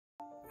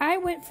I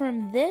went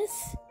from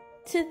this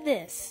to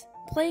this,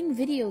 playing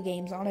video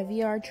games on a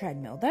VR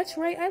treadmill. That's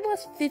right, I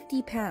lost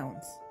 50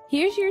 pounds.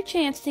 Here's your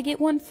chance to get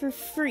one for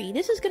free.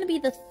 This is going to be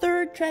the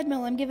third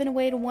treadmill I'm giving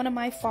away to one of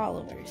my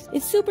followers.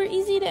 It's super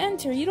easy to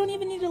enter. You don't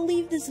even need to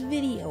leave this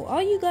video.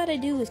 All you gotta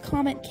do is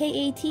comment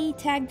KAT,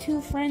 tag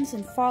 2 friends,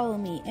 and follow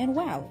me. And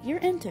wow,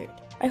 you're entered.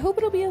 I hope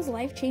it'll be as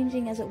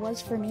life-changing as it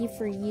was for me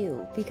for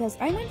you, because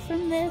I went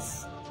from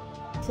this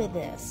to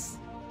this.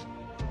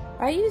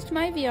 I used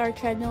my VR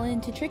treadmill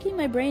into tricking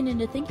my brain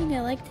into thinking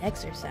I liked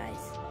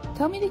exercise.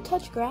 Tell me to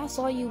touch grass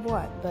all you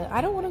want, but I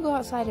don't want to go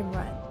outside and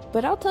run.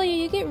 But I'll tell you,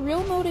 you get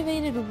real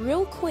motivated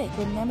real quick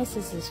when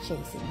Nemesis is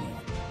chasing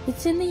you.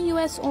 It's in the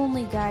US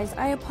only, guys.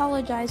 I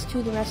apologize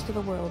to the rest of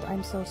the world.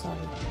 I'm so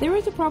sorry. There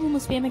was a problem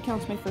with spam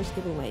accounts my first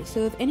giveaway,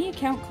 so if any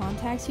account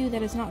contacts you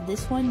that is not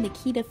this one,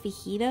 Nikita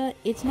Fajita,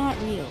 it's not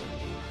real.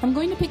 I'm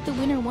going to pick the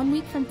winner 1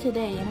 week from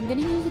today, and I'm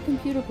going to use a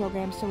computer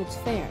program so it's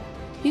fair.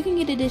 You can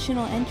get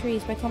additional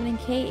entries by commenting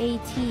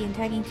KAT and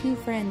tagging 2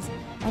 friends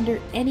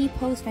under any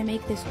post I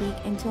make this week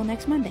until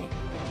next Monday.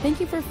 Thank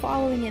you for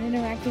following and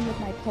interacting with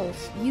my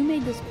posts. You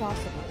made this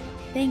possible.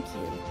 Thank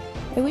you.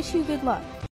 I wish you good luck.